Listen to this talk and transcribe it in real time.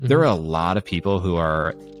there are a lot of people who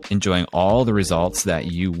are enjoying all the results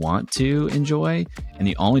that you want to enjoy. And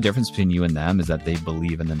the only difference between you and them is that they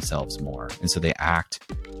believe in themselves more. And so they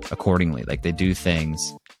act accordingly. Like they do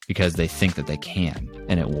things because they think that they can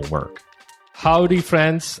and it will work. Howdy,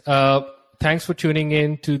 friends. Thanks for tuning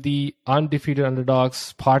in to the Undefeated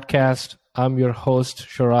Underdogs podcast. I'm your host,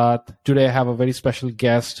 Sharath. Today I have a very special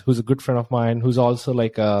guest who's a good friend of mine, who's also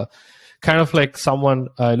like a kind of like someone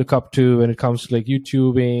I look up to when it comes to like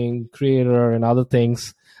YouTubing, creator, and other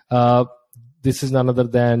things. This is none other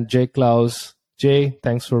than Clouse. Jay,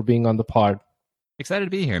 thanks for being on the pod. Excited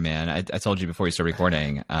to be here, man. I told you before you start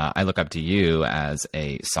recording, I look up to you as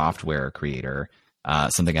a software creator,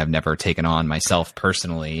 something I've never taken on myself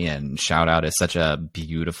personally. And Shout Out is such a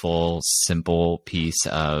beautiful, simple piece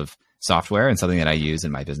of software and something that I use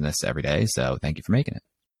in my business every day. So thank you for making it.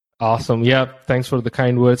 Awesome. Yeah. Thanks for the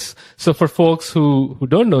kind words. So for folks who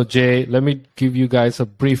don't know Jay, let me give you guys a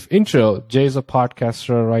brief intro. Jay is a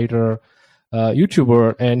podcaster, writer,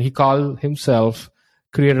 YouTuber, and he called himself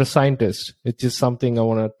creator scientist, which is something I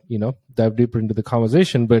want to, dive deeper into the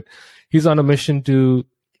conversation, but he's on a mission to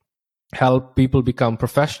help people become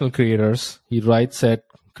professional creators. He writes at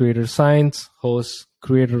Creator Science, hosts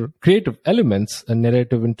Creative Elements, a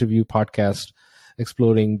narrative interview podcast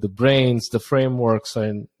exploring the brains, the frameworks,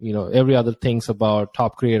 and every other things about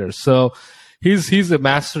top creators. So he's a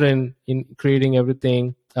master in creating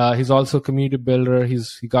everything. He's also a community builder.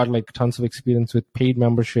 He got like tons of experience with paid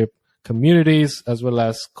membership communities as well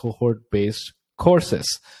as cohort-based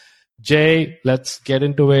courses. Jay, let's get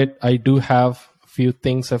into it. I do have a few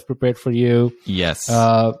things I've prepared for you. Yes.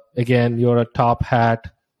 Again, you're a top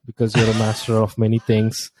hat because you're a master of many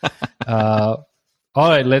things. All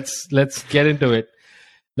right, let's get into it.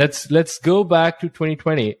 Let's go back to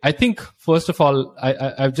 2020. I think first of all,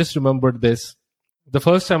 I've just remembered this. The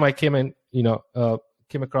first time I came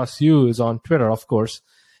across you is on Twitter, of course.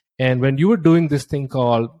 And when you were doing this thing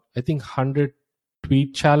called, I think 100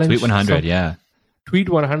 tweet challenge. Tweet 100, yeah. Tweet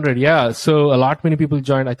 100, yeah. So many people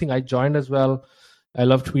joined. I think I joined as well. I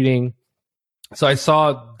love tweeting. So I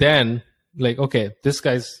saw then like, okay, this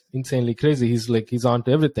guy's insanely crazy. He's on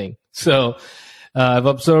to everything. So I've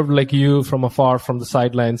observed like you from afar, from the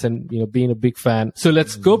sidelines, and being a big fan. So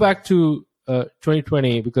let's go back to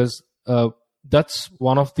 2020 because that's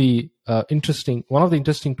one of the interesting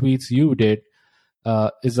tweets you did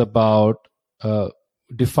is about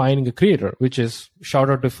defining a creator, which is shout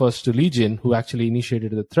out to first to Legion, who actually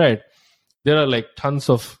initiated the thread. There are like tons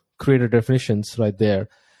of creator definitions right there.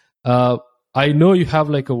 I know you have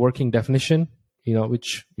like a working definition,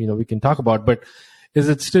 which we can talk about, but is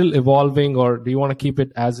it still evolving, or do you want to keep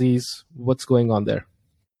it as is? What's going on there?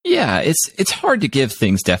 Yeah, it's hard to give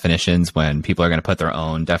things definitions when people are going to put their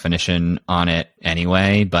own definition on it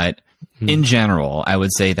anyway. But in general, I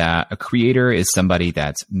would say that a creator is somebody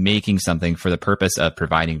that's making something for the purpose of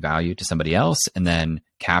providing value to somebody else and then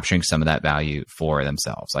capturing some of that value for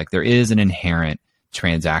themselves. Like there is an inherent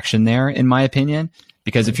transaction there, in my opinion.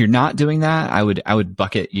 Because if you're not doing that, I would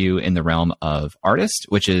bucket you in the realm of artist,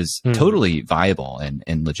 which is totally viable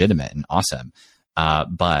and legitimate and awesome.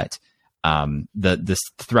 But the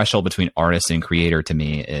threshold between artist and creator to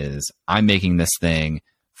me is I'm making this thing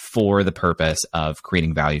for the purpose of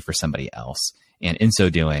creating value for somebody else. And in so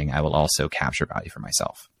doing, I will also capture value for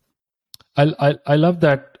myself. I love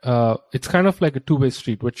that. It's kind of like a two-way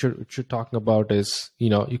street. What you're talking about is,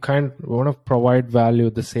 you kind of want to provide value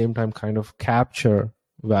at the same time, kind of capture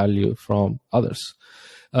value from others.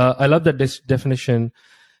 I love that definition.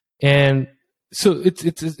 And so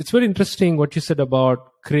it's very interesting what you said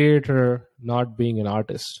about creator not being an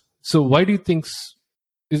artist. So why do you think,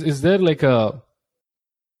 is there like a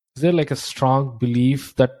strong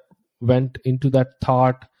belief that went into that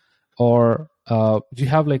thought, or do you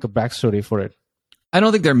have like a backstory for it? I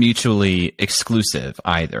don't think they're mutually exclusive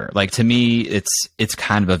either. Like to me, it's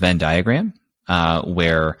kind of a Venn diagram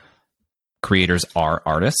where creators are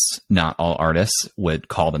artists. Not all artists would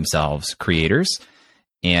call themselves creators,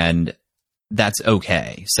 and that's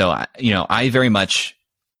okay. So I very much,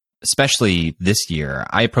 especially this year,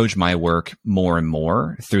 I approach my work more and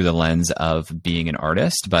more through the lens of being an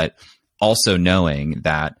artist, but also knowing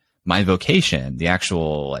that my vocation, the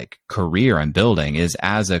actual like career I'm building, is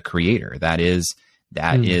as a creator. That is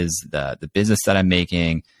the business that I'm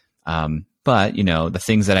making. But the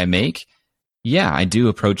things that I make, yeah, I do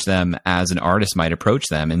approach them as an artist might approach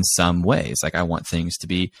them in some ways. Like I want things to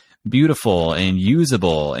be beautiful and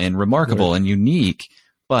usable and remarkable and unique,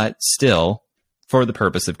 but still for the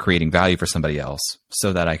purpose of creating value for somebody else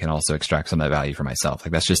so that I can also extract some of that value for myself.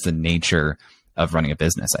 Like that's just the nature of running a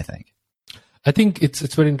business, I think. I think it's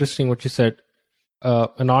very interesting what you said.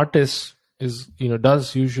 an artist is,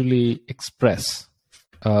 does usually express.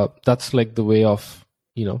 That's like the way of,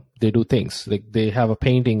 they do things. Like they have a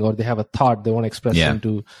painting or they have a thought they want to express,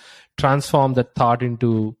 into transform that thought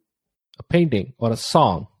into a painting or a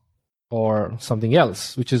song or something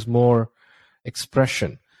else, which is more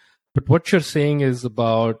expression. But what you're saying is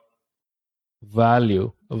about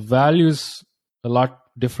value. Value is a lot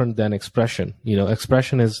different than expression.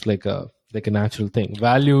 Expression is like a natural thing.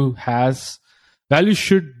 Value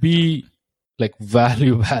should be like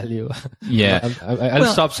value. Yeah. I'll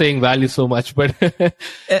stop saying value so much, but and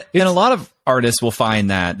a lot of artists will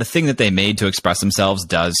find that the thing that they made to express themselves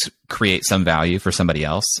does create some value for somebody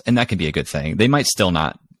else, and that can be a good thing. They might still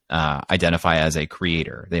not identify as a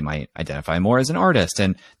creator. They might identify more as an artist,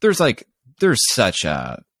 and there's such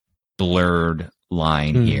a blurred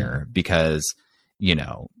line here because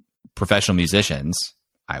professional musicians,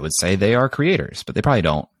 I would say they are creators, but they probably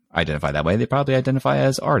don't identify that way. They probably identify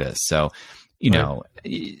as artists. So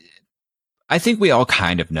I think we all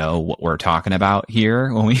kind of know what we're talking about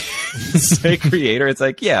here when we say creator. It's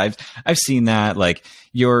like, yeah, I've seen that. Like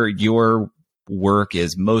your work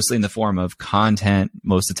is mostly in the form of content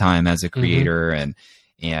most of the time as a creator,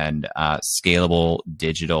 and scalable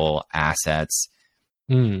digital assets.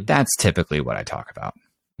 That's typically what I talk about.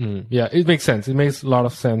 Yeah, it makes sense. It makes a lot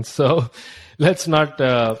of sense. So let's not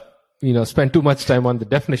spend too much time on the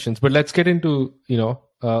definitions, but let's get into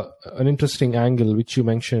an interesting angle which you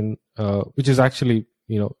mentioned, which is actually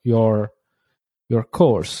your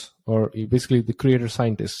course, or basically the creator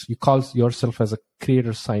scientist. You call yourself as a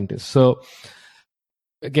creator scientist. So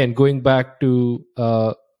again, going back to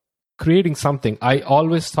creating something, I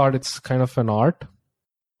always thought it's kind of an art,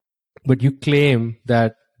 but you claim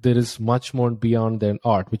that there is much more beyond than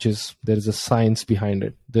art, which is there is a science behind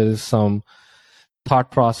it. There is some thought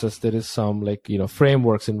process. There is some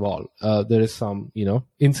frameworks involved. There is some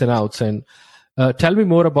ins and outs. And tell me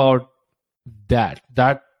more about that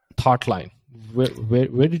thought line. Where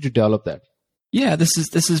did you develop that? Yeah, this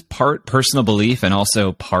is part personal belief and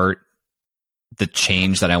also part the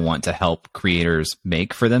change that I want to help creators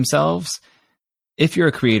make for themselves. If you're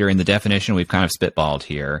a creator, in the definition we've kind of spitballed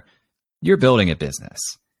here, you're building a business.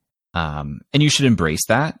 And you should embrace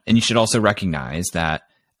that. And you should also recognize that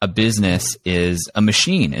a business is a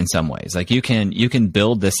machine in some ways. Like you can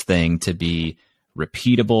build this thing to be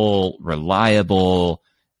repeatable, reliable,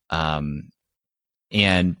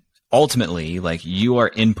 and ultimately, like, you are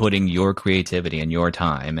inputting your creativity and your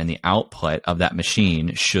time, and the output of that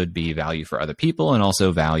machine should be value for other people and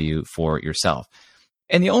also value for yourself.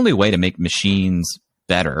 And the only way to make machines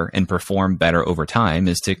better and perform better over time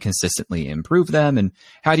is to consistently improve them. And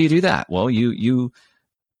how do you do that? Well, you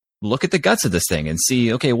look at the guts of this thing and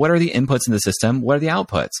see, okay, what are the inputs in the system? What are the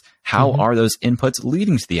outputs? How are those inputs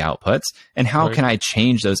leading to the outputs? And how can I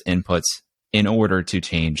change those inputs in order to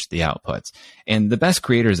change the outputs? And the best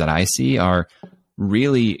creators that I see are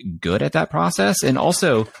really good at that process and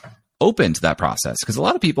also open to that process, because a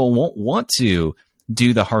lot of people won't want to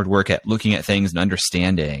do the hard work at looking at things and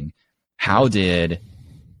understanding how did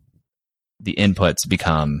the inputs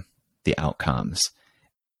become the outcomes.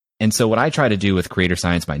 And so what I try to do with Creator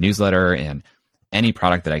Science, my newsletter, and any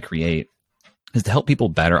product that I create is to help people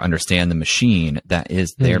better understand the machine that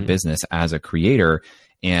is their business as a creator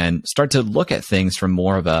and start to look at things from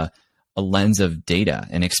more of a lens of data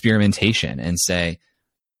and experimentation and say,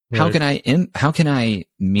 how can I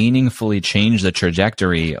meaningfully change the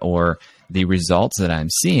trajectory or the results that I'm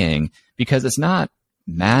seeing? Because it's not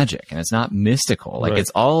magic and it's not mystical. Like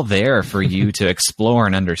it's all there for you to explore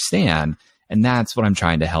and understand. And that's what I'm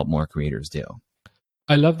trying to help more creators do.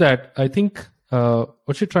 I love that. I think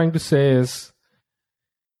what you're trying to say is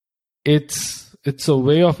it's a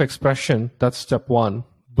way of expression. That's step one.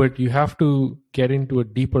 But you have to get into a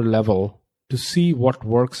deeper level to see what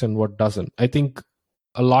works and what doesn't. I think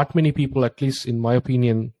many people, at least in my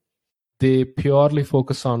opinion, they purely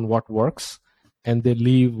focus on what works and they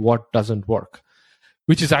leave what doesn't work,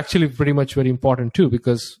 which is actually pretty much very important too,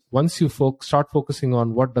 because once you start focusing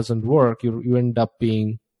on what doesn't work, you end up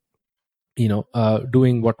being,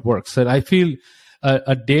 doing what works. And I feel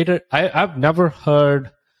I've never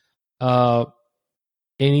heard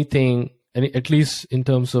anything, at least in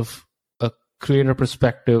terms of a creator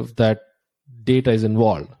perspective, that data is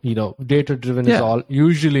involved. Data driven is all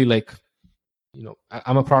usually like,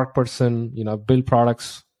 I'm a product person, I build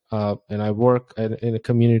products, and I work in a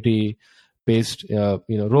community based,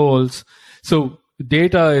 roles. So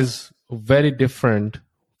data is very different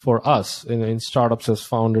for us in startups as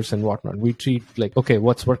founders and whatnot. We treat like, okay,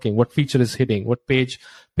 what's working? What feature is hitting? What page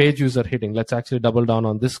views are hitting? Let's actually double down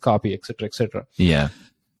on this copy, et cetera, et cetera. Yeah.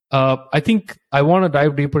 I think I want to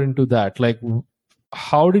dive deeper into that. Like,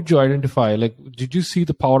 how did you identify? Like, did you see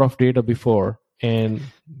the power of data before, and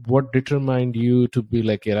what determined you to be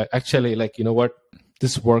like, yeah, actually, like, you know what,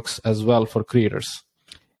 this works as well for creators?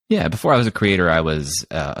 Yeah, before I was a creator, I was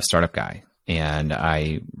a startup guy, and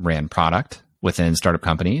I ran product within startup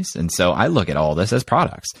companies, and so I look at all this as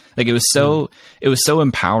products. Like it was so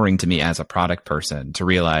empowering to me as a product person to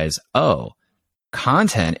realize, oh,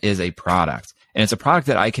 content is a product, and it's a product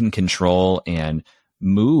that I can control and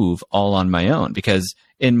move all on my own. Because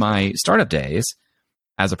in my startup days,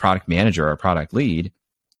 as a product manager or a product lead,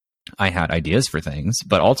 I had ideas for things,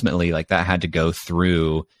 but ultimately, like that had to go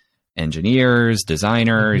through engineers,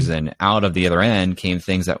 designers, and out of the other end came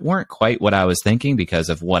things that weren't quite what I was thinking because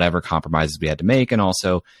of whatever compromises we had to make. And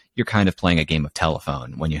also, you're kind of playing a game of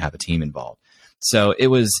telephone when you have a team involved. So it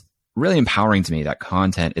was really empowering to me that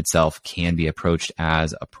content itself can be approached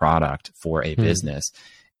as a product for a business.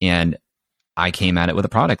 And I came at it with a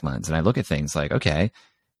product lens, and I look at things like, okay,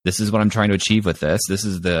 this is what I'm trying to achieve with this. This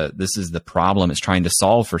is the problem it's trying to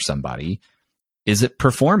solve for somebody. Is it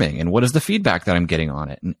performing? And what is the feedback that I'm getting on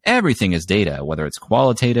it? And everything is data, whether it's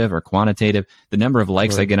qualitative or quantitative. The number of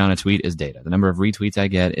likes I get on a tweet is data. The number of retweets I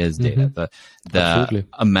get is data. The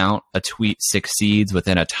amount a tweet succeeds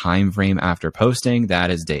within a time frame after posting, that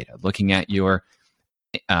is data. Looking at your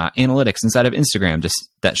analytics inside of Instagram just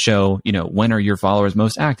that show, when are your followers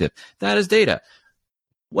most active? That is data.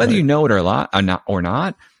 Whether you know it or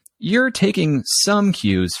not, you're taking some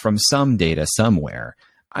cues from some data somewhere.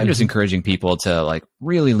 I'm just encouraging people to like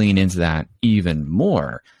really lean into that even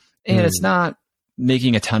more. And it's not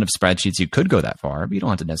making a ton of spreadsheets. You could go that far, but you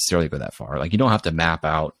don't have to necessarily go that far. Like you don't have to map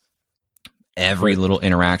out every little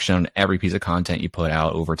interaction, every piece of content you put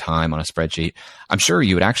out over time on a spreadsheet. I'm sure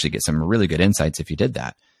you would actually get some really good insights if you did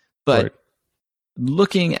that. But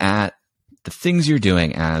looking at the things you're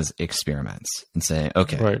doing as experiments and saying,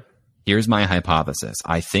 okay, here's my hypothesis.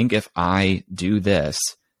 I think if I do this,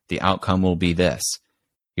 the outcome will be this.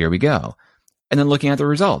 Here we go. And then looking at the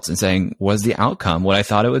results and saying, was the outcome what I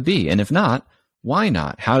thought it would be? And if not, why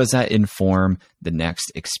not? How does that inform the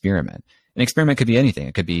next experiment? An experiment could be anything.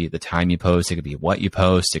 It could be the time you post. It could be what you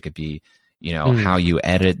post. It could be, how you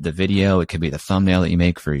edit the video. It could be the thumbnail that you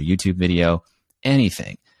make for your YouTube video,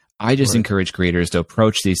 anything. I just encourage creators to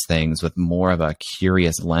approach these things with more of a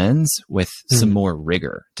curious lens with some more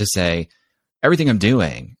rigor to say, everything I'm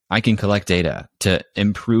doing, I can collect data to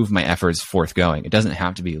improve my efforts forthgoing. It doesn't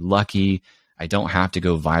have to be lucky. I don't have to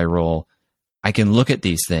go viral. I can look at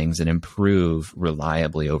these things and improve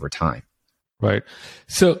reliably over time. Right.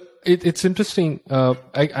 So it's interesting.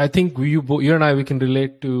 I think you and I, we can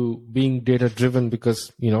relate to being data driven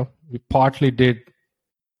because, we partly did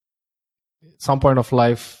some point of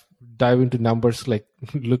life dive into numbers, like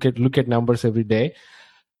look at numbers every day.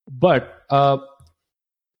 But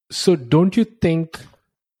so don't you think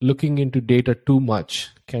looking into data too much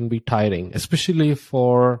can be tiring, especially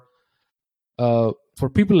for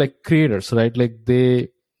people like creators, right? Like they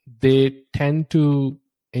tend to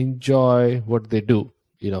enjoy what they do,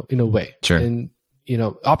 in a way. Sure. And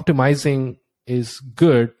optimizing is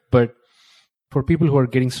good, but for people who are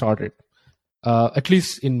getting started, at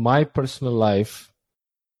least in my personal life,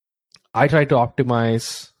 I try to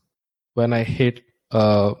optimize when I hit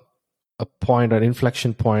a point or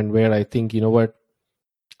inflection point where I think,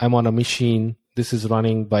 I'm on a machine. This is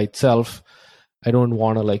running by itself. I don't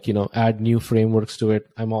want to add new frameworks to it.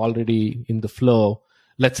 I'm already in the flow.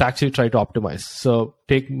 Let's actually try to optimize. So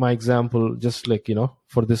take my example, just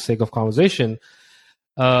for the sake of conversation.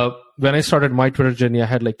 When I started my Twitter journey, I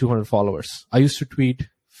had 200 followers. I used to tweet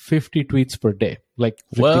 50 tweets per day,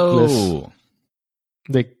 ridiculous. Whoa.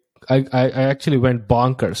 I actually went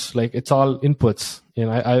bonkers. It's all inputs.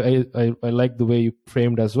 And I like the way you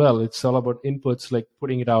framed as well. It's all about inputs, like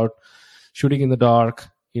putting it out, shooting in the dark,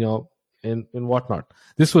 and whatnot.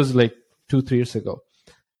 This was 2-3 years ago.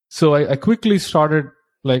 So I quickly started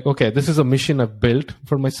okay, this is a mission I've built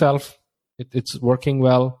for myself. It's working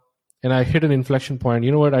well. And I hit an inflection point.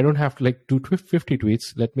 You know what? I don't have to do 50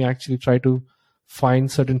 tweets. Let me actually try to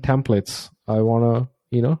find certain templates I want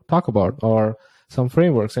to, talk about, or some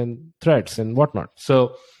frameworks and threads and whatnot.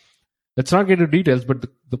 So let's not get into details, but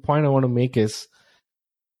the point I want to make is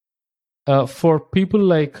for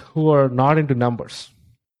people who are not into numbers,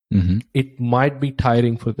 it might be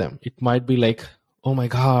tiring for them. It might be oh my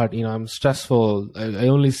God, I'm stressful. I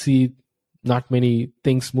only see not many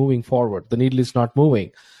things moving forward. The needle is not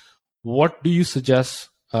moving. What do you suggest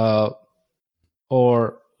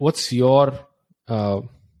or what's your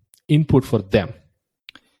input for them?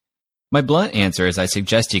 My blunt answer is I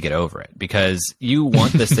suggest you get over it, because you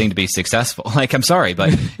want this thing to be successful. Like, I'm sorry,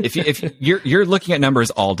 but if you're looking at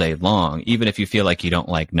numbers all day long, even if you feel like you don't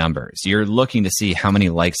like numbers, you're looking to see how many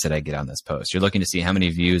likes did I get on this post. You're looking to see how many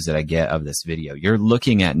views did I get of this video. You're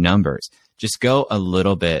looking at numbers. Just go a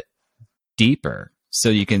little bit deeper so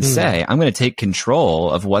you can say, I'm going to take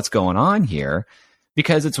control of what's going on here.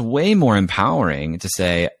 Because it's way more empowering to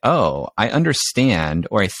say, oh, I understand,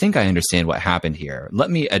 or I think I understand what happened here. Let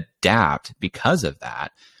me adapt because of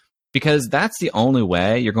that. Because that's the only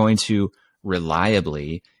way you're going to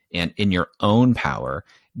reliably and in your own power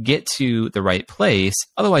get to the right place.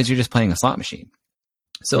 Otherwise, you're just playing a slot machine.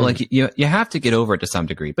 So like you have to get over it to some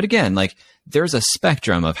degree. But again, like there's a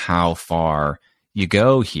spectrum of how far you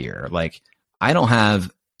go here. Like I don't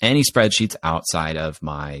have any spreadsheets outside of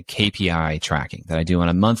my KPI tracking that I do on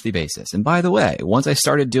a monthly basis. And by the way, once I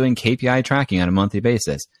started doing KPI tracking on a monthly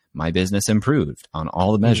basis, my business improved on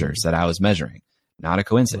all the measures that I was measuring. Not a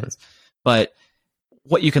coincidence. But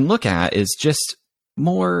what you can look at is just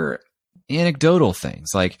more anecdotal things.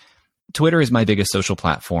 Like Twitter is my biggest social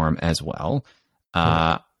platform as well.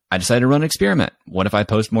 I decided to run an experiment. What if I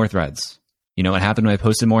post more threads? You know what happened when I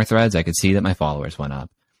posted more threads? I could see that my followers went up.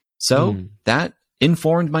 So that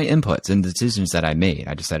informed my inputs and decisions that I made.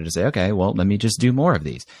 I decided to say, okay, well, let me just do more of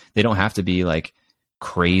these. They don't have to be like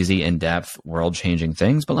crazy in-depth world-changing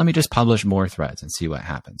things, but let me just publish more threads and see what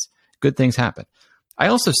happens. Good things happen. I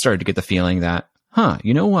also started to get the feeling that,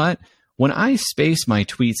 you know what? When I space my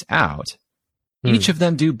tweets out, each of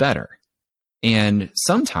them do better. And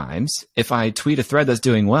sometimes if I tweet a thread that's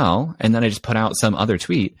doing well, and then I just put out some other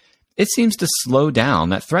tweet, it seems to slow down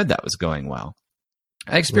that thread that was going well.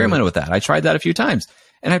 I experimented with that. I tried that a few times,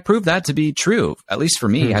 and I proved that to be true. At least for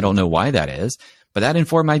me, I don't know why that is, but that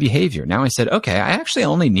informed my behavior. Now I said, okay, I actually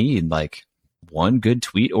only need like one good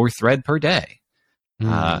tweet or thread per day.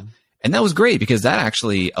 And that was great because that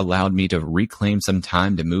actually allowed me to reclaim some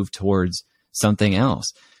time to move towards something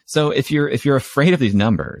else. So if you're afraid of these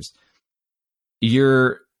numbers,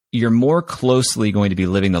 you're more closely going to be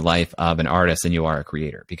living the life of an artist than you are a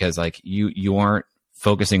creator, because like you aren't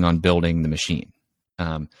focusing on building the machine.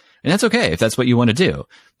 And that's okay if that's what you want to do.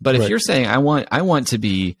 But if you're saying, I want to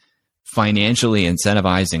be financially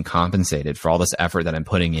incentivized and compensated for all this effort that I'm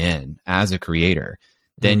putting in as a creator,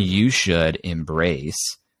 then you should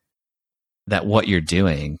embrace that what you're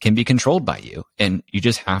doing can be controlled by you. And you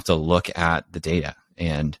just have to look at the data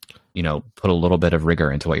and, put a little bit of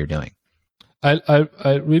rigor into what you're doing. I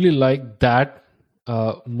really like that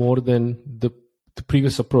more than the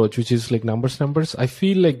previous approach, which is like numbers. I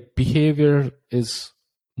feel like behavior is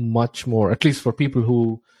much more, at least for people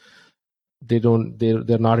who they're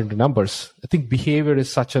not into numbers. I think behavior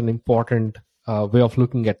is such an important way of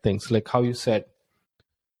looking at things. Like how you said,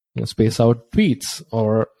 space out tweets,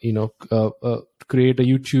 or create a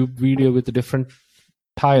YouTube video with a different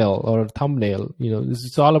tile or tthumbnail.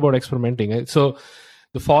 It's all about experimenting. So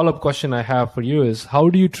the follow-up question I have for you is, how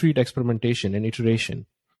do you treat experimentation and iteration?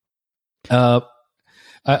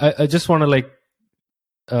 I just want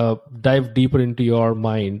to dive deeper into your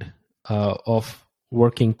mind of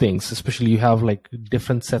working things, especially you have like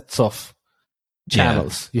different sets of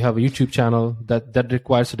channels. You have a YouTube channel that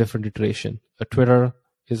requires a different iteration. A Twitter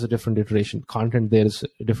is a different iteration. Content there is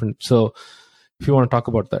different. So if you want to talk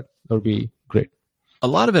about that, that would be great. A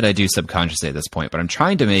lot of it I do subconsciously at this point, but I'm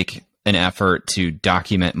trying to make an effort to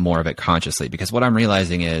document more of it consciously, because what I'm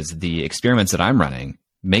realizing is the experiments that I'm running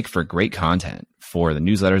make for great content for the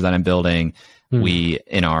newsletters that I'm building. We,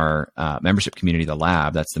 in our membership community, the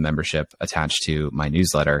lab, that's the membership attached to my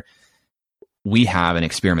newsletter, we have an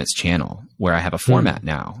experiments channel where I have a format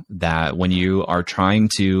now that when you are trying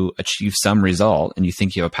to achieve some result and you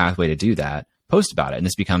think you have a pathway to do that, post about it. And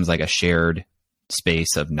this becomes like a shared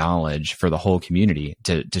space of knowledge for the whole community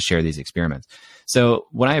to share these experiments. So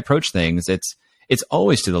when I approach things, it's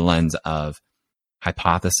always through the lens of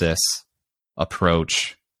hypothesis,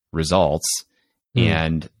 approach, results,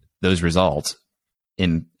 and those results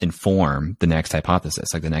inform the next hypothesis,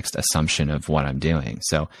 like the next assumption of what I'm doing.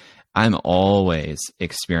 So I'm always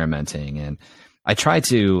experimenting, and I try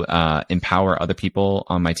to empower other people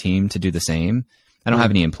on my team to do the same. I don't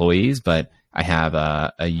have any employees, but I have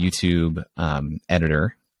a YouTube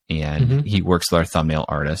editor, and he works with our thumbnail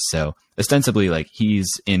artists. So ostensibly, like, he's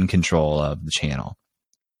in control of the channel.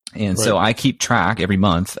 And so I keep track every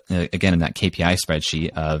month, again, in that KPI spreadsheet,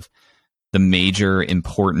 of the major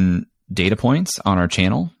important data points on our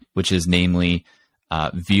channel, which is namely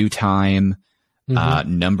view time,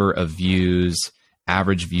 number of views,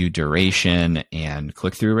 average view duration, and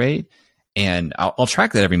click-through rate. And I'll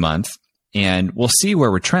track that every month, and we'll see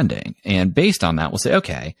where we're trending. And based on that, we'll say,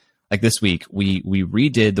 okay, like this week, we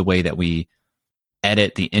redid the way that we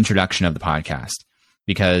edit the introduction of the podcast,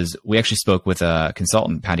 because we actually spoke with a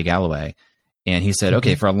consultant, Patty Galloway, and he said,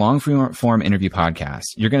 okay, for a long form interview podcast,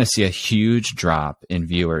 you're going to see a huge drop in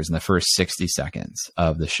viewers in the first 60 seconds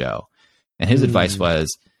of the show. And his advice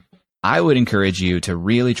was, I would encourage you to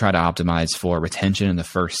really try to optimize for retention in the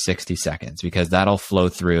first 60 seconds, because that'll flow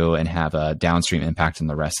through and have a downstream impact on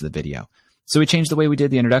the rest of the video. So we changed the way we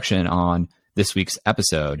did the introduction on this week's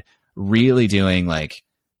episode, really doing like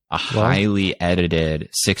a highly edited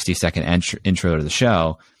 60-second intro to the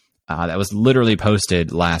show that was literally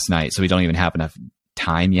posted last night. So we don't even have enough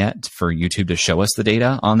time yet for YouTube to show us the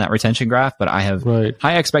data on that retention graph. But I have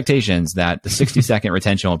high expectations that the 60-second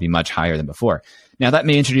retention will be much higher than before. Now, that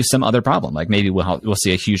may introduce some other problem. Like maybe we'll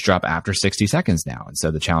see a huge drop after 60 seconds now. And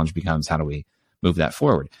so the challenge becomes, how do we move that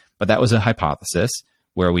forward? But that was a hypothesis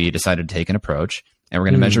where we decided to take an approach, and we're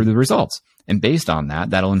going to measure the results. And based on that,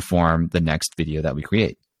 that'll inform the next video that we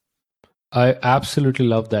create. I absolutely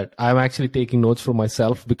love that. I'm actually taking notes for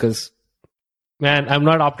myself because, man, I'm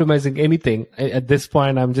not optimizing anything. At this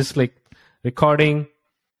point, I'm just like recording.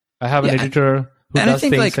 I have an editor who does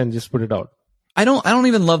things and just put it out. I don't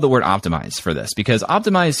even love the word optimize for this, because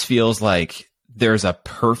optimize feels like there's a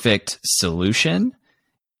perfect solution,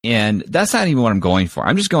 and that's not even what I'm going for.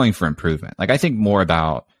 I'm just going for improvement. Like I think more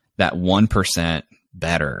about that 1%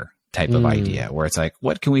 better type of idea, where it's like,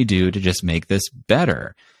 what can we do to just make this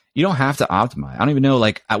better? You don't have to optimize. I don't even know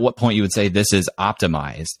like at what point you would say this is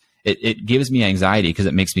optimized. It gives me anxiety because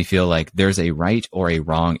it makes me feel like there's a right or a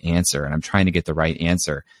wrong answer, and I'm trying to get the right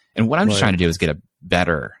answer. And what I'm just trying to do is get a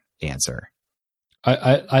better answer.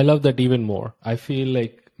 I love that even more. I feel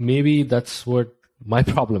like maybe that's what my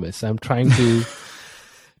problem is. I'm trying not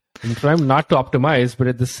to optimize, but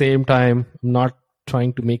at the same time, I'm not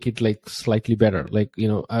trying to make it like slightly better. Like, you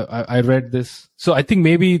know, I read this. So I think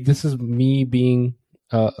maybe this is me being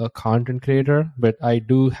a content creator, but I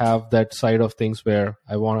do have that side of things where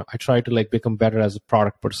I try to like become better as a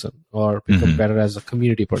product person or become better as a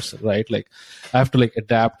community person, right? Like I have to like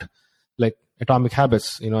adapt, like Atomic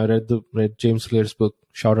Habits. You know, I read James Clear's book.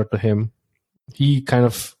 Shout out to him. He kind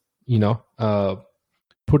of, you know,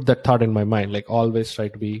 put that thought in my mind, like always try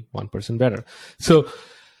to be 1% better. So,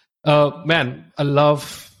 man, I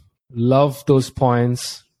love those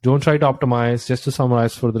points. Don't try to optimize. Just to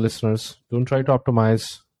summarize for the listeners, don't try to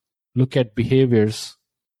optimize. Look at behaviors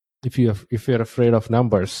if you're afraid of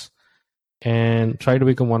numbers, and try to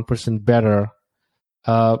become 1% better.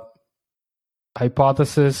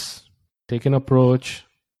 Hypothesis, take an approach,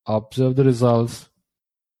 observe the results,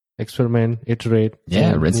 experiment, iterate.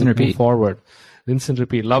 Yeah, rinse and repeat. Move forward. Rinse and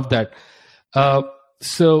repeat. Love that.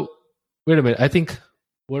 So wait a minute. I think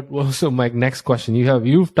what was my next question?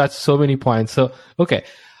 You've touched so many points. So okay.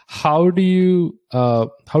 How do you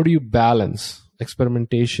balance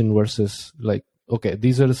experimentation versus like, okay,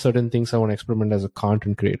 these are the certain things I want to experiment as a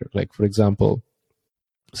content creator. Like, for example,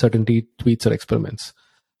 certain tweets are experiments.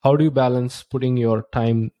 How do you balance putting your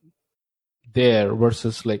time there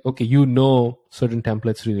versus like, okay, you know, certain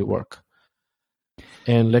templates really work,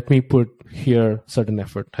 and let me put here certain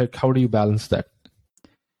effort. How do you balance that?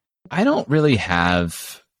 I don't really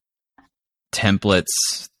have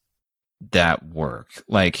templates that work.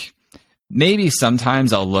 Like maybe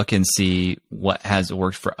sometimes I'll look and see what has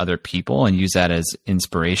worked for other people and use that as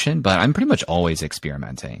inspiration, but I'm pretty much always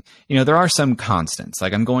experimenting. You know, there are some constants.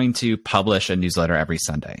 Like I'm going to publish a newsletter every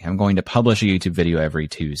Sunday. I'm going to publish a YouTube video every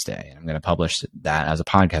Tuesday. I'm going to publish that as a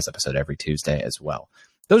podcast episode every Tuesday as well.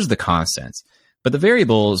 Those are the constants. But the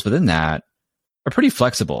variables within that are pretty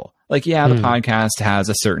flexible. Like, yeah, the podcast has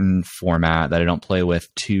a certain format that I don't play with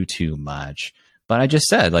too much. But I just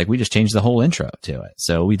said, like, we just changed the whole intro to it.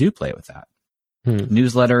 So we do play with that.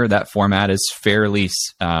 Newsletter, that format is fairly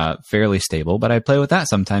stable, but I play with that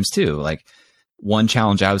sometimes too. Like one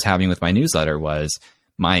challenge I was having with my newsletter was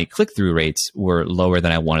my click-through rates were lower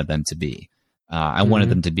than I wanted them to be. I wanted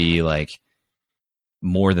them to be like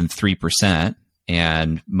more than 3%,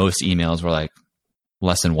 and most emails were like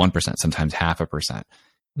less than 1%, sometimes 0.5%.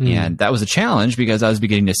 And that was a challenge because I was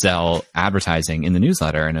beginning to sell advertising in the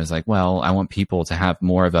newsletter. And I was like, well, I want people to have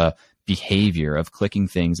more of a behavior of clicking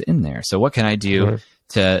things in there. So what can I do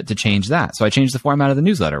to change that? So I changed the format of the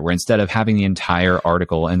newsletter, where instead of having the entire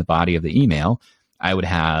article in the body of the email, I would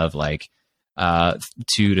have like 2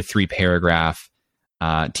 to 3 paragraph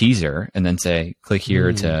teaser and then say, click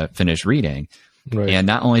here to finish reading. And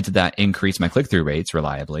not only did that increase my click-through rates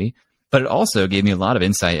reliably, but it also gave me a lot of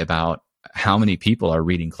insight about how many people are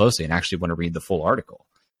reading closely and actually want to read the full article.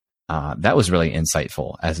 That was really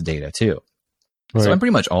insightful as data too. So I'm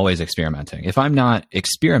pretty much always experimenting. If I'm not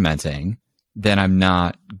experimenting, then I'm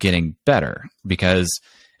not getting better, because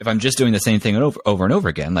if I'm just doing the same thing over and over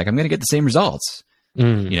again, like I'm going to get the same results.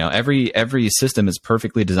 You know, every system is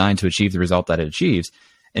perfectly designed to achieve the result that it achieves.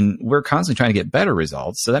 And we're constantly trying to get better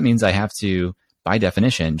results. So that means I have to, by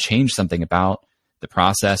definition, change something about the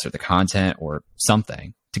process or the content or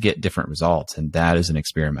something to get different results. And that is an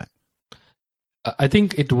experiment. I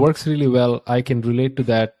think it works really well. I can relate to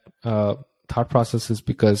that thought processes,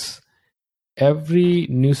 because every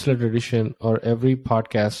newsletter edition or every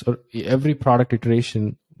podcast or every product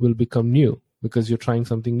iteration will become new because you're trying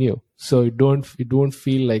something new. So you don't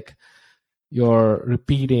feel like you're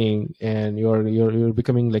repeating and you're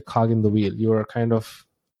becoming like cog in the wheel. You're kind of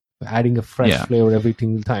adding a fresh flavor every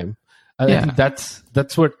single time. I think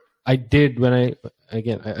that's what I did when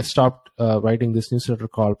I stopped writing this newsletter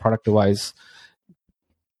called Product Device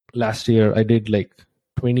last year. I did like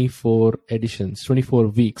 24 editions, 24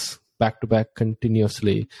 weeks back to back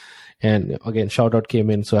continuously. And again, shout out came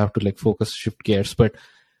in, so I have to like focus, shift gears. But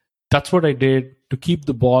that's what I did to keep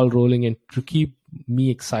the ball rolling and to keep me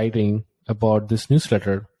exciting about this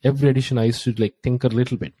newsletter. Every edition I used to like think a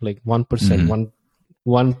little bit, like 1%,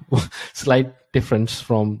 one slight difference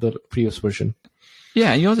from the previous version.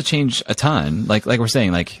 Yeah, you don't have to change a ton. Like we're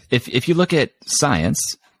saying, like if you look at science,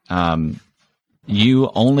 you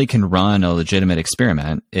only can run a legitimate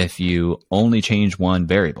experiment if you only change one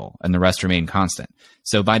variable and the rest remain constant.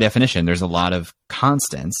 So by definition, there's a lot of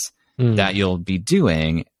constants that you'll be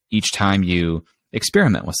doing each time you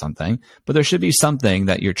experiment with something, but there should be something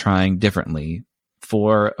that you're trying differently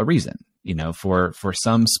for a reason, you know, for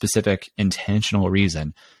some specific intentional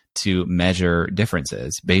reason to measure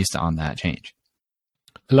differences based on that change.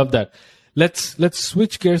 I love that. Let's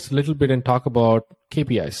switch gears a little bit and talk about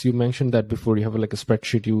KPIs. You mentioned that before. You have like a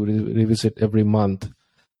spreadsheet you revisit every month.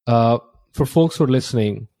 For folks who are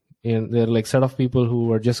listening, and there are like set of people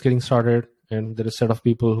who are just getting started, and there are a set of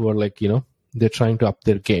people who are like, you know, they're trying to up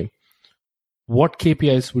their game. What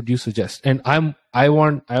KPIs would you suggest? And I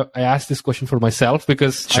asked this question for myself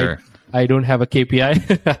because I don't have a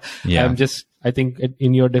KPI. Yeah. I think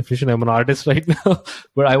in your definition, I'm an artist right now,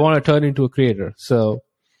 but I want to turn into a creator. So.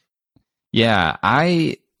 Yeah,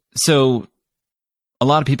 so a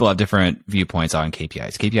lot of people have different viewpoints on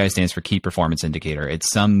KPIs. KPI stands for Key Performance Indicator. It's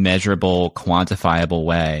some measurable, quantifiable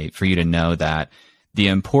way for you to know that the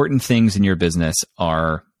important things in your business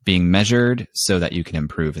are being measured so that you can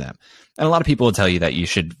improve them. And a lot of people will tell you that you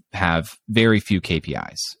should have very few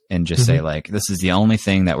KPIs and just say like, this is the only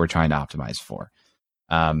thing that we're trying to optimize for.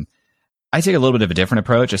 I take a little bit of a different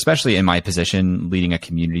approach, especially in my position leading a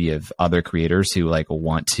community of other creators who like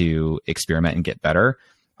want to experiment and get better.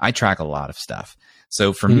 I track a lot of stuff.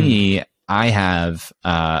 So for me, I have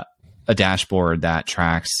a dashboard that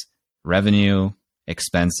tracks revenue,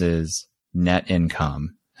 expenses, net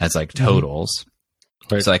income as like totals.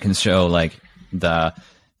 Right. So I can show like the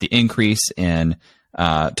increase in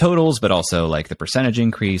totals, but also like the percentage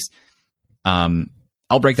increase.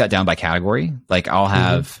 I'll break that down by category. Like I'll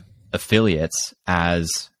have affiliates as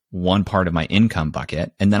one part of my income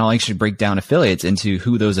bucket, and then I'll actually break down affiliates into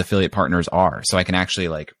who those affiliate partners are, so I can actually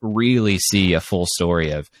like really see a full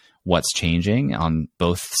story of what's changing on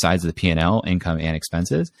both sides of the P&L, income and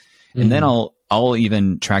expenses. And then I'll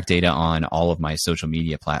even track data on all of my social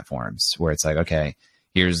media platforms, where it's like, okay,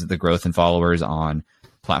 here's the growth in followers on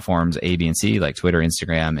platforms A, B, and C, like Twitter,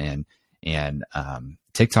 Instagram, and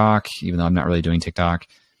TikTok, even though I'm not really doing TikTok.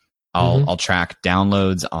 I'll track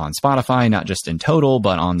downloads on Spotify, not just in total,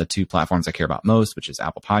 but on the two platforms I care about most, which is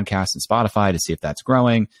Apple Podcasts and Spotify, to see if that's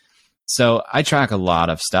growing. So I track a lot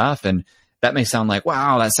of stuff, and that may sound like,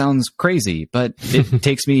 wow, that sounds crazy, but it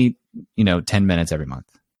takes me, 10 minutes every month.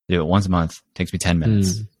 I do it once a month. It takes me 10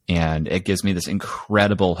 minutes. And it gives me this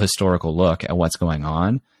incredible historical look at what's going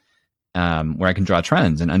on, where I can draw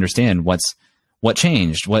trends and understand what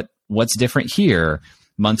changed, what's different here.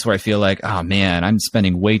 Months where I feel like, oh man, I'm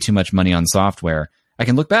spending way too much money on software. I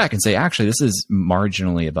can look back and say, actually, this is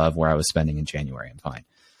marginally above where I was spending in January. I'm fine.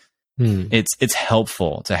 It's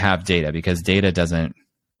helpful to have data, because data doesn't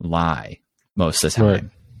lie most of the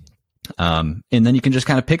time. Right. And then you can just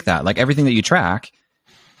kind of pick that, like everything that you track.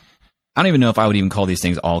 I don't even know if I would even call these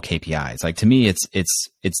things all KPIs. Like to me,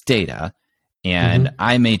 it's data, and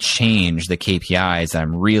I may change the KPIs that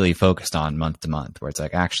I'm really focused on month to month, where it's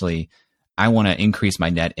like, actually, I want to increase my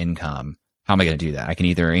net income. How am I going to do that? I can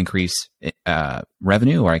either increase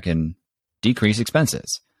revenue or I can decrease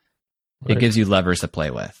expenses. Right. It gives you levers to play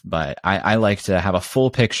with. But I like to have a full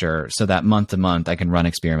picture so that month to month I can run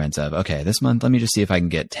experiments of, okay, this month, let me just see if I can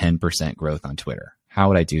get 10% growth on Twitter. How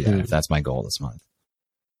would I do that if that's my goal this month?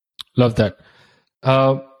 Love that.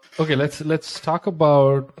 Okay, let's talk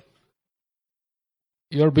about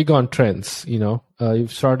you're big on trends.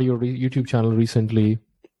 You've started your YouTube channel recently.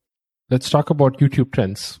 Let's talk about YouTube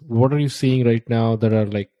trends. What are you seeing right now that are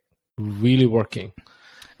like really working,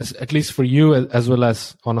 at least for you as well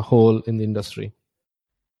as on a whole in the industry?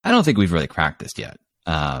 I don't think we've really cracked this yet.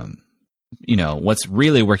 What's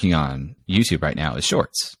really working on YouTube right now is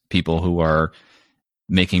shorts. People who are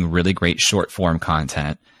making really great short form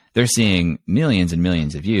content, they're seeing millions and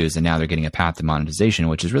millions of views, and now they're getting a path to monetization,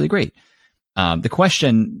 which is really great. The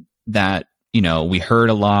question that we heard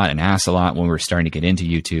a lot and asked a lot when we were starting to get into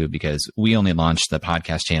YouTube, because we only launched the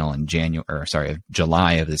podcast channel in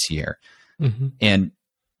July of this year. Mm-hmm. And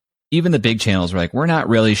even the big channels were like, we're not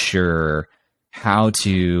really sure how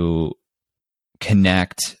to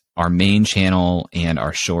connect our main channel and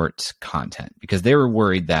our shorts content, because they were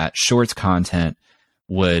worried that shorts content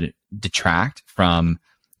would detract from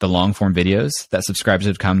the long form videos that subscribers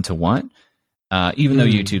have come to want, even though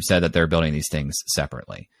YouTube said that they're building these things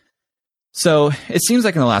separately. So it seems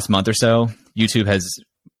like in the last month or so, YouTube has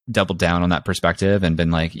doubled down on that perspective and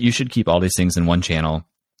been like, you should keep all these things in one channel.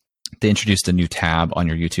 They introduced a new tab on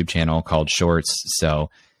your YouTube channel called Shorts. So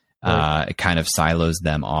it kind of silos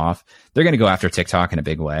them off. They're going to go after TikTok in a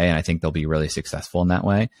big way, and I think they'll be really successful in that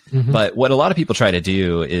way. Mm-hmm. But what a lot of people try to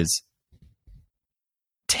do is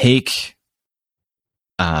take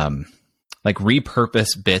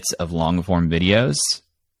repurpose bits of long form videos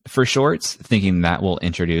for shorts, thinking that will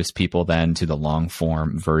introduce people then to the long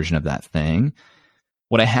form version of that thing.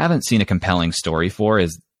 What I haven't seen a compelling story for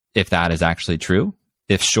is if that is actually true,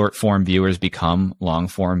 if short form viewers become long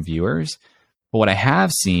form viewers. But what I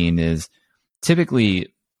have seen is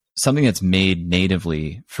typically something that's made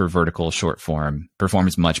natively for vertical short form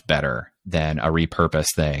performs much better than a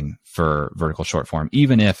repurposed thing for vertical short form,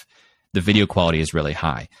 even if the video quality is really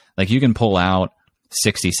high. Like you can pull out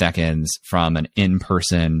 60 seconds from an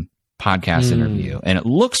in-person podcast interview and it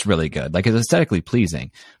looks really good. Like it's aesthetically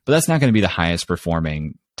pleasing, but that's not going to be the highest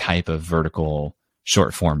performing type of vertical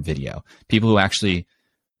short form video. People who actually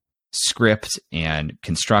script and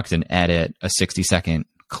construct and edit a 60-second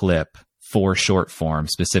clip for short form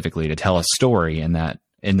specifically to tell a story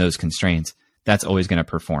in those constraints, that's always going to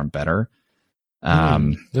perform better.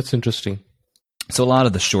 That's interesting. So a lot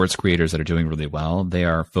of the shorts creators that are doing really well, they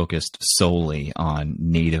are focused solely on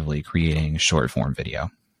natively creating short form video.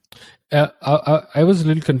 I was a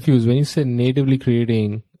little confused when you said natively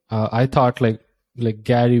creating. I thought like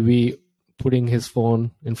Gary Vee putting his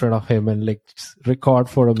phone in front of him and like record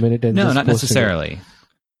for a minute and no, not necessarily.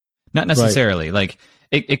 Not necessarily. Right. Like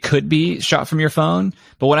it could be shot from your phone,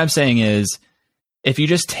 but what I'm saying is, if you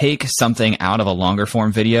just take something out of a longer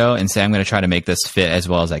form video and say, I'm going to try to make this fit as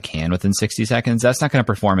well as I can within 60 seconds, that's not going to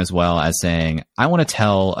perform as well as saying, I want to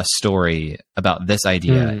tell a story about this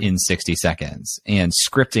idea in 60 seconds and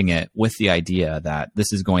scripting it with the idea that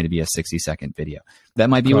this is going to be a 60-second video.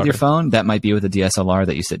 That might be with your phone. That might be with a DSLR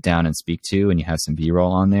that you sit down and speak to and you have some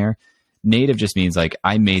B-roll on there. Native just means like,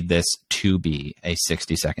 I made this to be a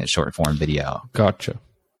 60-second short form video. Gotcha.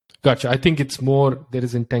 I think it's more, there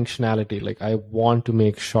is intentionality. Like I want to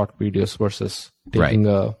make short videos versus taking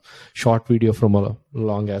a short video from a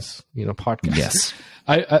long as, podcast. Yes.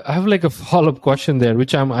 I have like a follow-up question there,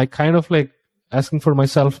 which I kind of like asking for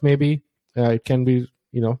myself maybe. It can be,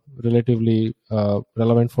 relatively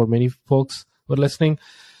relevant for many folks who are listening.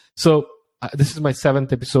 So this is my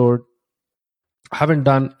 7th episode. I haven't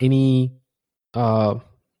done any,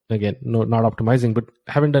 again, no, not optimizing, but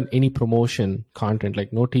haven't done any promotion content,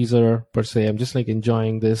 like no teaser per se. I'm just like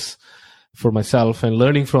enjoying this for myself and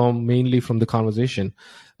learning mainly from the conversation.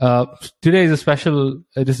 Today is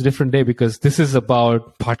it is a different day because this is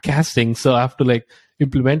about podcasting. So I have to like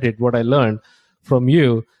implement it, what I learned from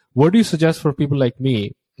you. What do you suggest for people like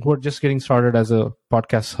me who are just getting started as a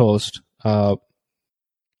podcast host?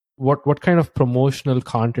 What kind of promotional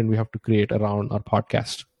content we have to create around our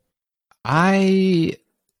podcast? I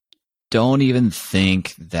don't even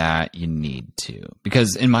think that you need to,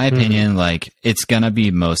 because in my opinion, like it's going to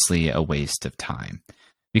be mostly a waste of time,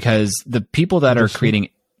 because the people that are creating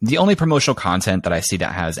the only promotional content that I see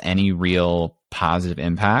that has any real positive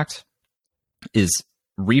impact is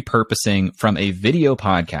repurposing from a video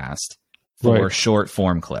podcast for short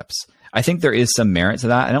form clips. I think there is some merit to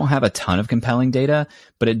that. I don't have a ton of compelling data,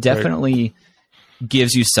 but it definitely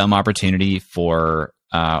gives you some opportunity for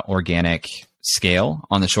organic scale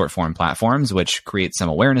on the short form platforms, which creates some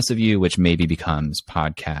awareness of you, which maybe becomes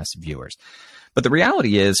podcast viewers. But the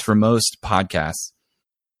reality is, for most podcasts,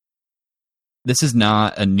 this is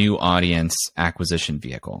not a new audience acquisition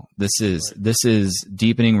vehicle. This is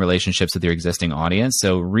deepening relationships with your existing audience.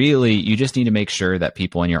 So really, you just need to make sure that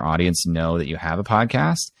people in your audience know that you have a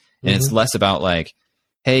podcast. And it's less about like,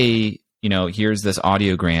 hey, here's this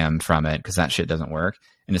audiogram from it, because that shit doesn't work.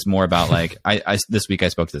 And it's more about like, I this week I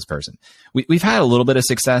spoke to this person. We've had a little bit of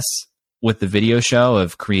success with the video show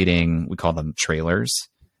of creating, we call them trailers,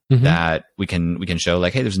 that we can show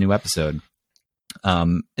like, hey, there's a new episode.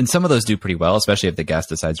 And some of those do pretty well, especially if the guest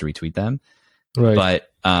decides to retweet them. Right. But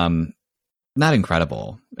not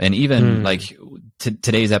incredible. And even like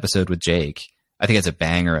today's episode with Jake, I think it's a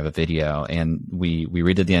banger of a video. And we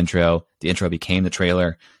redid the intro. The intro became the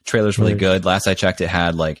trailer. Trailer's really good. Last I checked, it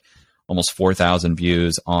had like almost 4,000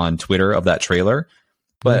 views on Twitter of that trailer.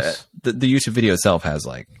 But the YouTube video itself has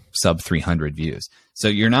like sub 300 views. So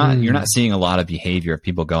you're not seeing a lot of behavior of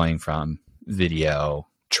people going from video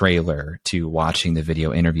trailer to watching the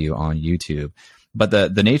video interview on YouTube. But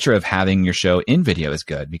the nature of having your show in video is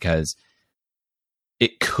good, because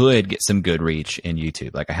it could get some good reach in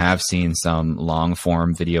YouTube. Like I have seen some long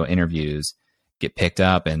form video interviews get picked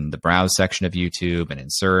up in the browse section of YouTube and in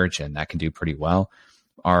search, and that can do pretty well.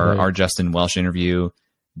 Our Justin Welsh interview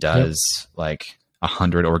does like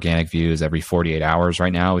 100 organic views every 48 hours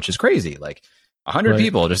right now, which is crazy. Like 100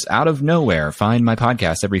 people just out of nowhere find my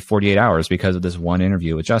podcast every 48 hours because of this one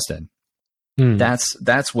interview with Justin.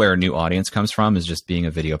 That's where new audience comes from, is just being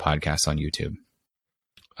a video podcast on YouTube.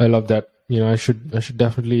 I love that. I should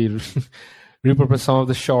definitely repurpose some of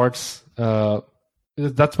the shorts.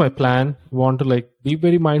 That's my plan. Want to like be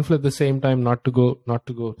very mindful at the same time, not to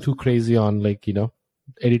go too crazy on like,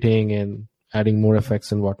 editing and adding more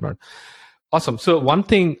effects and whatnot. Awesome. So one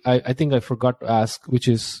thing I think I forgot to ask, which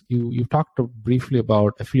is you talked briefly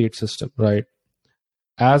about affiliate system, right?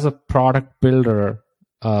 As a product builder,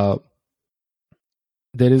 there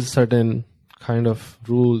is certain kind of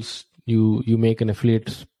rules you make an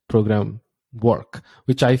affiliate program work,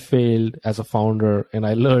 which I failed as a founder, and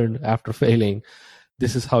I learned after failing,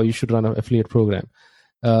 this is how you should run an affiliate program.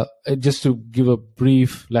 Just to give a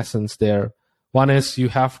brief lessons there. One is you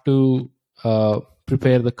have to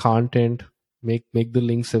prepare the content, make the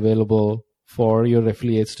links available for your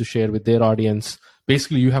affiliates to share with their audience.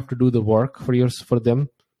 Basically, you have to do the work for them,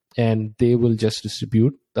 and they will just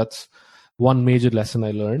distribute. That's one major lesson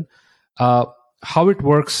I learned. How it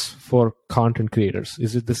works for content creators?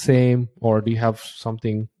 Is it the same, or do you have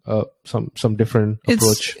something, some different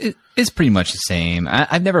approach? It's pretty much the same.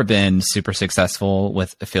 I've never been super successful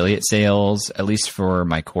with affiliate sales, at least for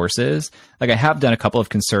my courses. Like I have done a couple of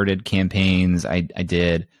concerted campaigns. I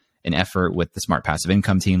did an effort with the Smart Passive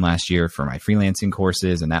Income team last year for my freelancing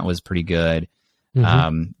courses, and that was pretty good.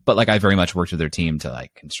 But like I very much worked with their team to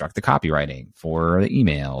like construct the copywriting for the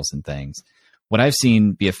emails and things. What I've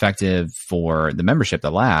seen be effective for the membership, the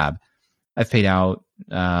lab, I've paid out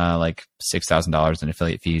like $6,000 in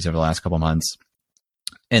affiliate fees over the last couple of months.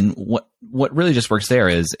 And what really just works there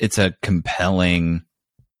is it's a compelling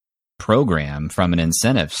program from an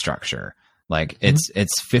incentive structure. Like it's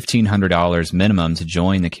 $1,500 minimum to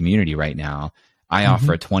join the community right now. I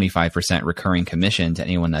offer a 25% recurring commission to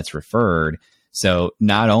anyone that's referred. So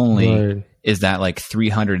not only is that like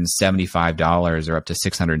 $375 or up to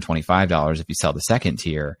 $625 if you sell the second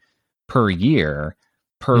tier per year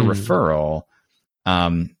per referral,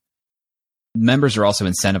 members are also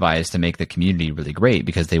incentivized to make the community really great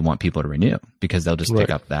because they want people to renew, because they'll just pick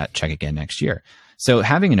up that check again next year. So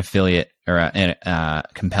having an affiliate or a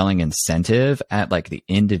compelling incentive at like the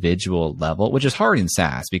individual level, which is hard in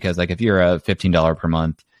SaaS, because like if you're a $15 per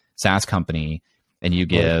month SaaS company and you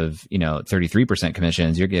give, 33%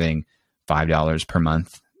 commissions, you're giving $5 per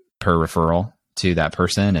month per referral to that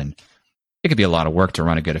person. And it could be a lot of work to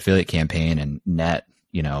run a good affiliate campaign and net,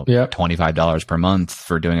 $25 per month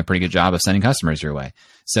for doing a pretty good job of sending customers your way.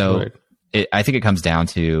 So I think it comes down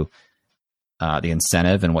to the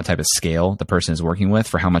incentive and what type of scale the person is working with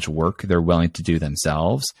for how much work they're willing to do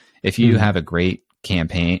themselves. If you have a great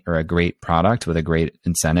campaign or a great product with a great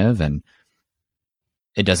incentive and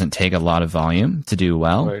it doesn't take a lot of volume to do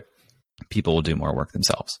well, people will do more work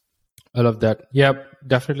themselves. I love that. Yeah,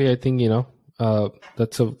 definitely. I think,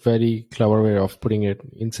 that's a very clever way of putting it,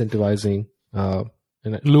 incentivizing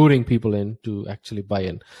and luring people in to actually buy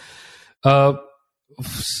in.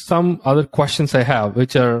 Some other questions I have,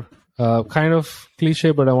 which are kind of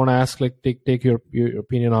cliche, but I want to ask, like, take your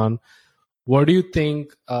opinion on, what do you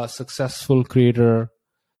think a successful creator,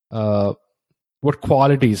 what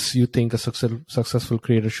qualities you think a successful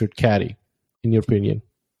creator should carry, in your opinion?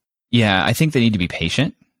 Yeah, I think they need to be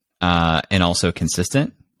patient and also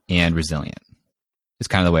consistent and resilient. Is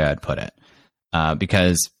kind of the way I'd put it.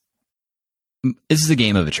 Because this is a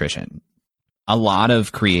game of attrition. a lot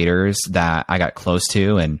of creators that I got close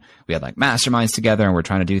to and we had like masterminds together and we're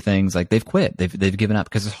trying to do things, like they've quit. They've given up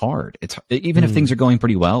because it's hard. It's even if things are going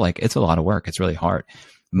pretty well, like it's a lot of work. It's really hard.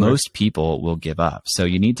 Most people will give up. So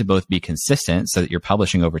you need to both be consistent so that you're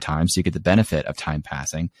publishing over time so you get the benefit of time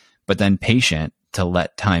passing, but then patient to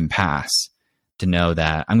let time pass to know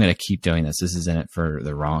that I'm going to keep doing this. This is in it for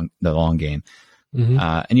the long game.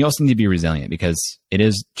 And you also need to be resilient because it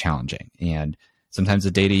is challenging. And sometimes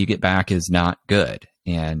the data you get back is not good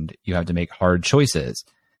and you have to make hard choices.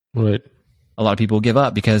 Right. A lot of people give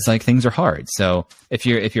up because like things are hard. So if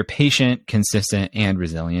you're patient, consistent, and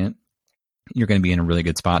resilient, you're going to be in a really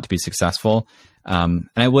good spot to be successful. And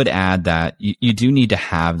I would add that you do need to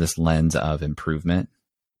have this lens of improvement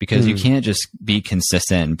because you can't just be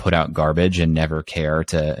consistent and put out garbage and never care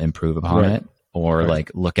to improve upon it or like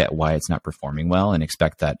look at why it's not performing well and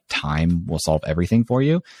expect that time will solve everything for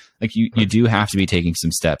you. Like you do have to be taking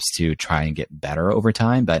some steps to try and get better over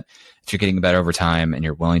time. But if you're getting better over time and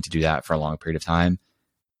you're willing to do that for a long period of time,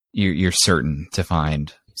 you're certain to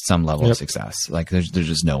find some level of success. Like there's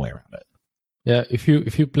just no way around it. Yeah, if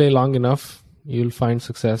you play long enough, you'll find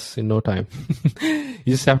success in no time. You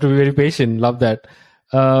just have to be very patient. Love that.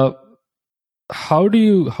 How do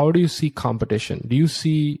you see competition? Do you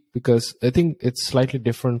see, because I think it's slightly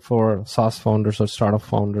different for SaaS founders or startup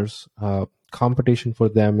founders. Competition for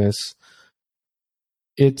them is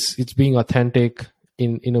it's being authentic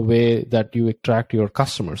in a way that you attract your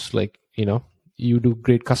customers. Like, you do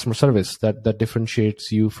great customer service that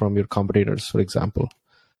differentiates you from your competitors, for example.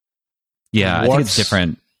 Yeah, I think it's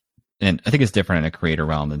different. And I think it's different in a creator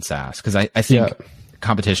realm than SaaS because I think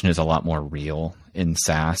competition is a lot more real in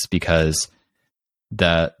SaaS because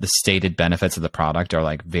the stated benefits of the product are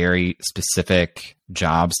like very specific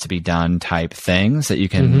jobs to be done type things that you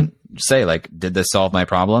can say like, did this solve my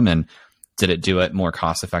problem? And did it do it more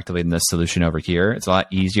cost effectively than this solution over here? It's a lot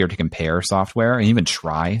easier to compare software and even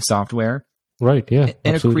try software. Right. Yeah.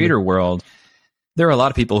 In a creator world, there are a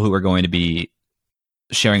lot of people who are going to be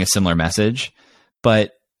sharing a similar message,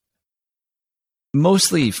 but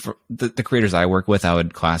mostly for the creators I work with, I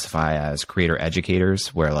would classify as creator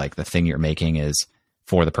educators, where like the thing you're making is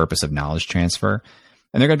for the purpose of knowledge transfer.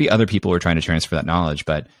 And there are going to be other people who are trying to transfer that knowledge,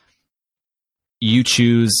 but you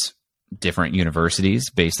choose different universities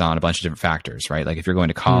based on a bunch of different factors, right? Like if you're going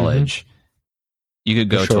to college, you could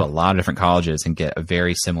go to a lot of different colleges and get a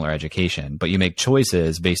very similar education, but you make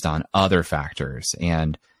choices based on other factors.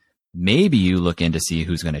 And maybe you look in to see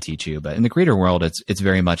who's going to teach you. But in the creator world, it's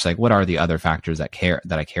very much like, what are the other factors that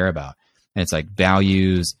I care about? And it's like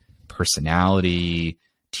values, personality,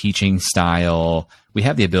 teaching style. We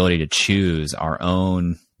have the ability to choose our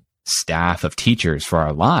own staff of teachers for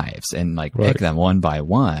our lives and like pick them one by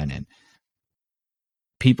one. And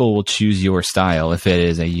people will choose your style if it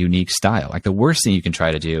is a unique style. Like the worst thing you can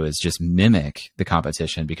try to do is just mimic the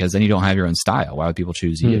competition because then you don't have your own style. Why would people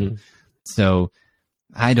choose you? So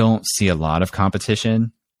I don't see a lot of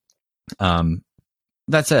competition.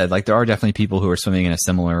 That said, like there are definitely people who are swimming in a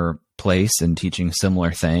similar place and teaching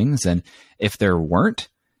similar things. And if there weren't,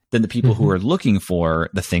 then the people who are looking for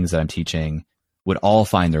the things that I'm teaching would all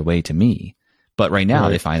find their way to me. But right now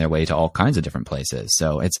they find their way to all kinds of different places.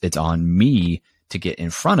 So it's on me to get in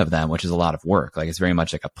front of them, which is a lot of work. Like it's very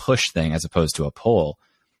much like a push thing as opposed to a pull.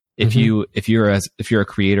 If you're a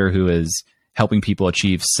creator who is helping people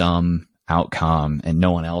achieve some outcome and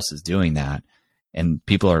no one else is doing that and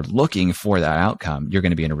people are looking for that outcome, you're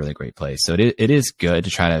going to be in a really great place. So it is good to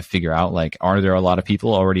try to figure out, like, are there a lot of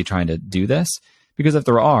people already trying to do this? Because if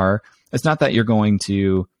there are, it's not that you're going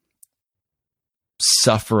to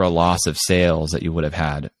suffer a loss of sales that you would have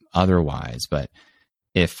had otherwise, but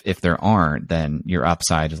if there aren't, then your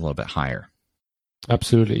upside is a little bit higher.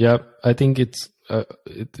 Absolutely. Yeah. I think it's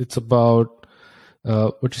about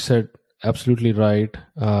what you said. Absolutely right.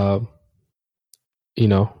 Why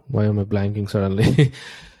am I blanking suddenly?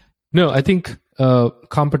 No, I think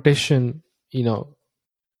competition,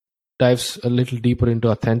 dives a little deeper into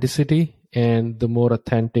authenticity, and the more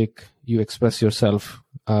authentic you express yourself,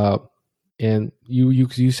 and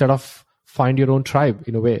you sort of find your own tribe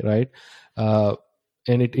in a way, right?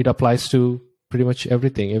 And it applies to pretty much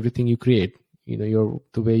everything you create. The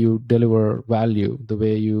way you deliver value, the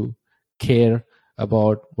way you care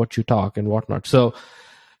about what you talk and whatnot. So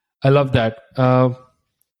I love that.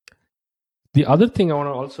 The other thing I want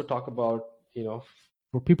to also talk about,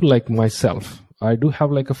 for people like myself, I do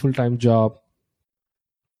have like a full-time job.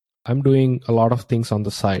 I'm doing a lot of things on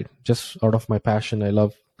the side, just out of my passion. I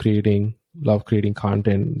love creating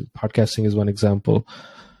content. Podcasting is one example.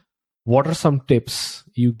 What are some tips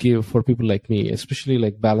you give for people like me, especially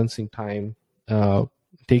like balancing time,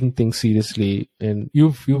 taking things seriously, and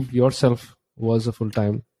you've yourself was a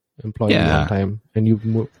full-time employee at one time, and you've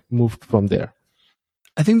moved from there.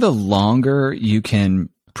 I think the longer you can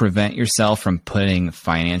prevent yourself from putting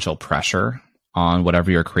financial pressure on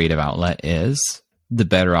whatever your creative outlet is, the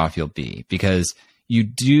better off you'll be, because you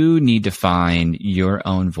do need to find your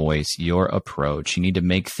own voice, your approach. You need to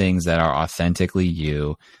make things that are authentically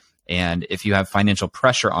you. And if you have financial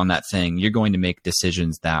pressure on that thing, you're going to make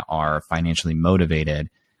decisions that are financially motivated,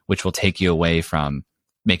 which will take you away from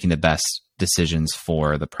making the best decisions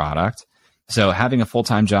for the product. So having a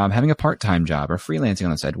full-time job, having a part-time job, or freelancing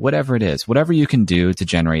on the side, whatever it is, whatever you can do to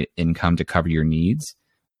generate income to cover your needs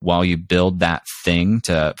while you build that thing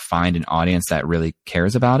to find an audience that really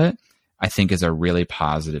cares about it, I think is a really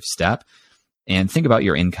positive step. And think about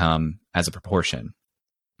your income as a proportion,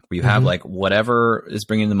 where you have like whatever is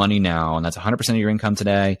bringing the money now, and that's 100% of your income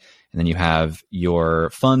today. And then you have your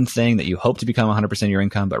fun thing that you hope to become 100% of your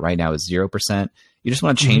income, but right now is 0%. You just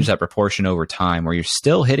want to change that proportion over time, where you're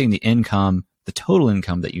still hitting the income, the total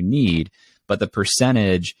income that you need, but the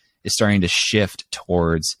percentage is starting to shift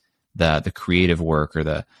towards the creative work or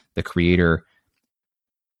the creator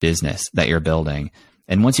business that you're building.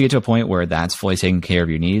 And once you get to a point where that's fully taking care of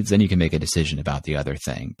your needs, then you can make a decision about the other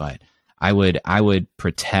thing. But I would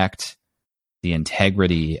protect the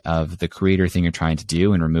integrity of the creator thing you're trying to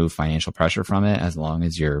do and remove financial pressure from it, as long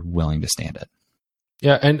as you're willing to stand it.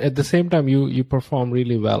 Yeah, and at the same time, you perform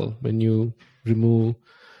really well when you remove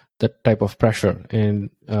that type of pressure, and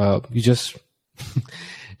you just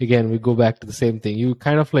again, we go back to the same thing. You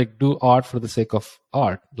kind of like do art for the sake of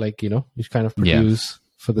art, like, you kind of produce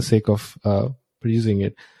for the sake of producing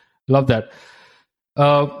it. Love that.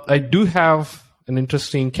 I do have an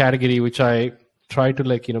interesting category which I try to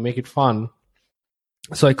make it fun.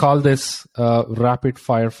 So I call this Rapid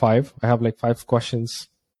Fire 5. I have like 5 questions.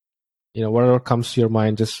 Whatever comes to your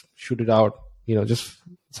mind, just shoot it out. Just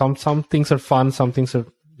some things are fun, some things are a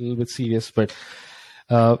little bit serious, but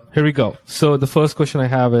here we go. So the first question I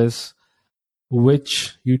have is,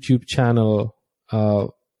 which YouTube channel are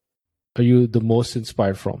you the most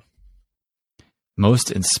inspired from?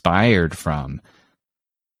 Most inspired from?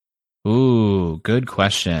 Ooh, good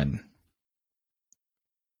question.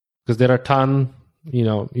 Because there are a ton,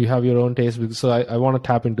 you have your own taste, so I want to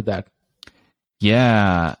tap into that.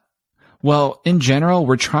 Yeah. Well, in general,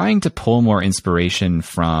 we're trying to pull more inspiration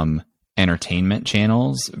from entertainment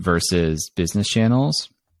channels versus business channels.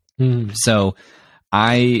 So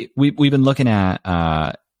we've been looking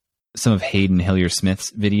at some of Hayden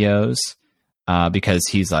Hillier-Smith's videos because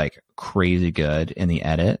he's like crazy good in the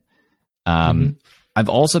edit. I've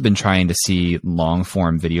also been trying to see long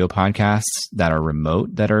form video podcasts that are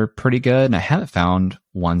remote that are pretty good. And I haven't found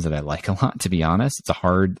ones that I like a lot, to be honest. It's a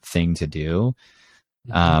hard thing to do.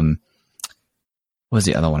 What was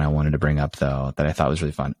the other one I wanted to bring up, though, that I thought was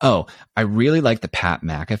really fun? Oh, I really like the Pat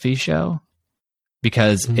McAfee show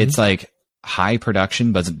because it's like high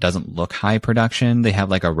production, but it doesn't look high production. They have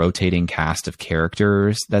like a rotating cast of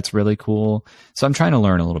characters that's really cool. So I'm trying to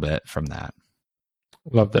learn a little bit from that.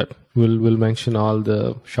 Love that. We'll mention all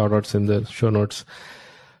the shout outs in the show notes.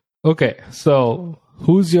 Okay, so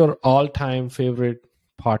who's your all-time favorite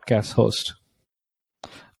podcast host?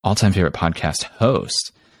 All-time favorite podcast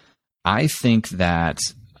host? I think that,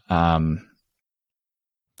 I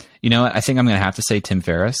think I'm going to have to say Tim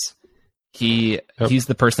Ferriss. He's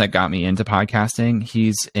the person that got me into podcasting.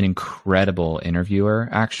 He's an incredible interviewer,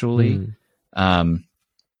 actually.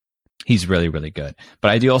 He's really, really good. But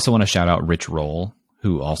I do also want to shout out Rich Roll,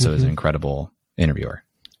 who also is an incredible interviewer.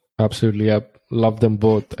 Absolutely. I love them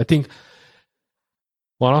both. I think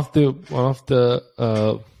one of the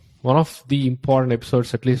important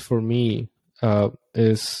episodes, at least for me,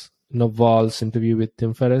 is Naval's interview with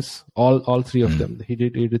Tim Ferriss. All 3 of them. He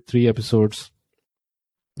did 3 episodes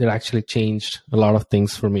that actually changed a lot of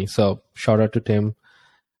things for me. So shout out to Tim.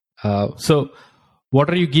 So what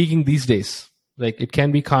are you geeking these days? Like, it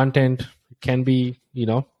can be content, it can be,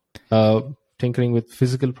 tinkering with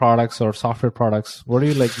physical products or software products. What are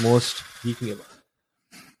you like most geeking about?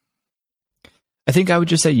 I think I would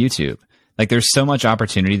just say YouTube. Like, there's so much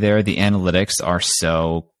opportunity there. The analytics are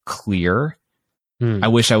so clear. I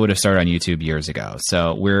wish I would have started on YouTube years ago.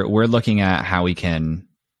 So we're looking at how we can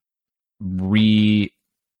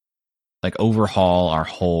overhaul our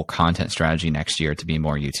whole content strategy next year to be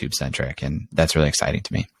more YouTube centric, and that's really exciting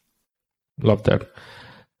to me. Love that.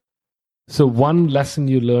 So one lesson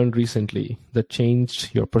you learned recently that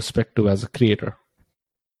changed your perspective as a creator?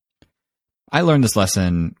 I learned this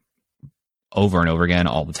lesson over and over again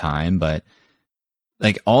all the time, but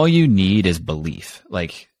like, all you need is belief.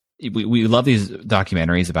 Like, we love these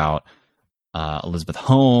documentaries about Elizabeth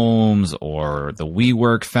Holmes or the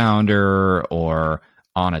WeWork founder or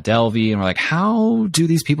Anna Delvey. And we're like, how do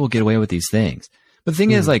these people get away with these things? But the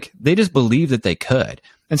thing is, like, they just believe that they could.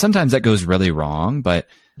 And sometimes that goes really wrong, but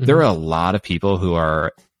there are a lot of people who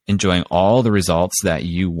are enjoying all the results that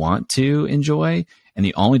you want to enjoy. And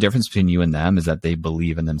the only difference between you and them is that they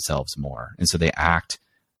believe in themselves more. And so they act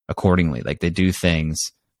accordingly. Like, they do things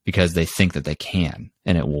because they think that they can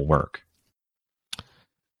and it will work.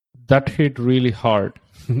 That hit really hard.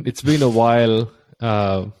 It's been a while.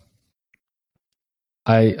 I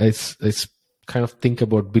kind of think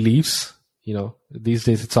about beliefs. These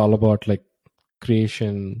days it's all about like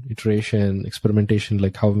creation, iteration, experimentation,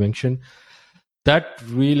 like how I mentioned. That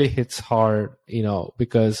really hits hard,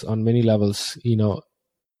 because on many levels,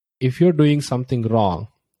 if you're doing something wrong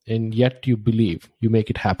and yet you believe, you make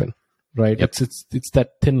it happen, right? Yep. It's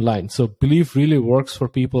that thin line. So belief really works for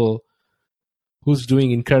people who's doing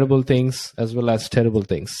incredible things as well as terrible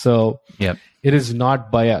things. So Yep. It is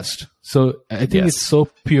not biased. So I think It's so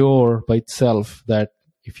pure by itself that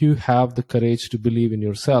if you have the courage to believe in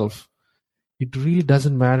yourself, it really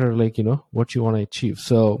doesn't matter, like, what you want to achieve.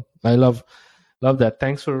 So I love that.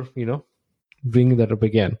 Thanks for, bringing that up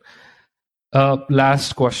again.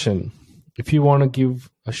 Last question. If you want to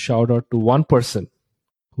give a shout out to one person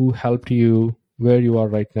who helped you where you are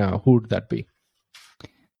right now, who would that be?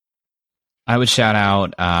 I would shout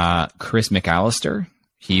out Chris McAllister.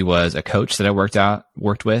 He was a coach that I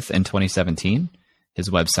worked with in 2017.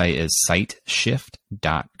 His website is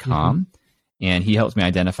siteshift.com. And he helped me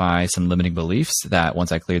identify some limiting beliefs that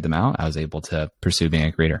once I cleared them out, I was able to pursue being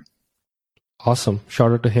a creator. Awesome.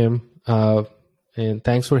 Shout out to him. And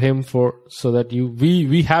thanks for him so that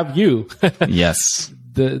we have you. Yes.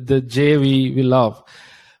 The Jay we love.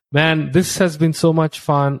 Man, this has been so much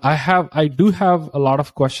fun. I do have a lot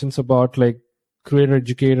of questions about like creator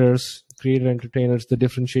educators, creator entertainers, the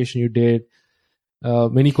differentiation you did.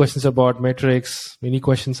 Many questions about metrics, many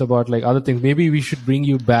questions about like other things. Maybe we should bring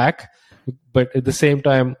you back, but at the same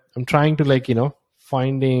time, I'm trying to like,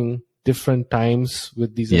 finding different times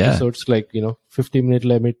with these episodes, like, 50-minute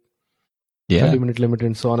limit, 30-minute limit,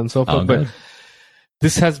 and so on and so forth. But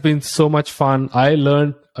this has been so much fun. I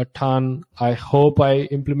learned a ton. I hope I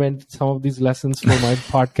implement some of these lessons for my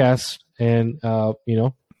podcast and,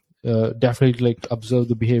 definitely like observe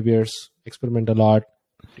the behaviors, experiment a lot,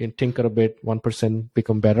 and tinker a bit, 1%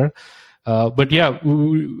 become better. But yeah,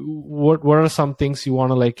 what are some things you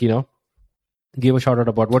want to like, give a shout out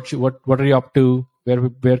about? What are you up to?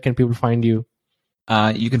 Where can people find you?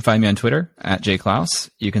 You can find me on Twitter at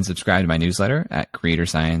 @jclouse. You can subscribe to my newsletter at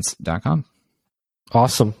creatorscience.com.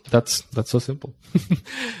 Awesome. That's so simple.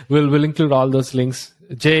 We'll include all those links.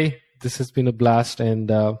 Jay, this has been a blast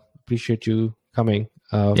and appreciate you coming.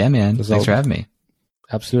 Yeah, man. Thanks for having me.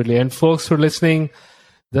 Absolutely. And folks who are listening,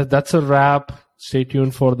 that's a wrap. Stay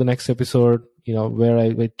tuned for the next episode, where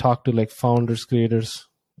I talk to like founders, creators,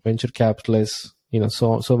 venture capitalists,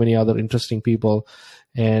 so many other interesting people,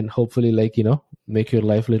 and hopefully like, make your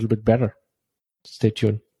life a little bit better. Stay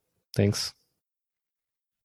tuned. Thanks.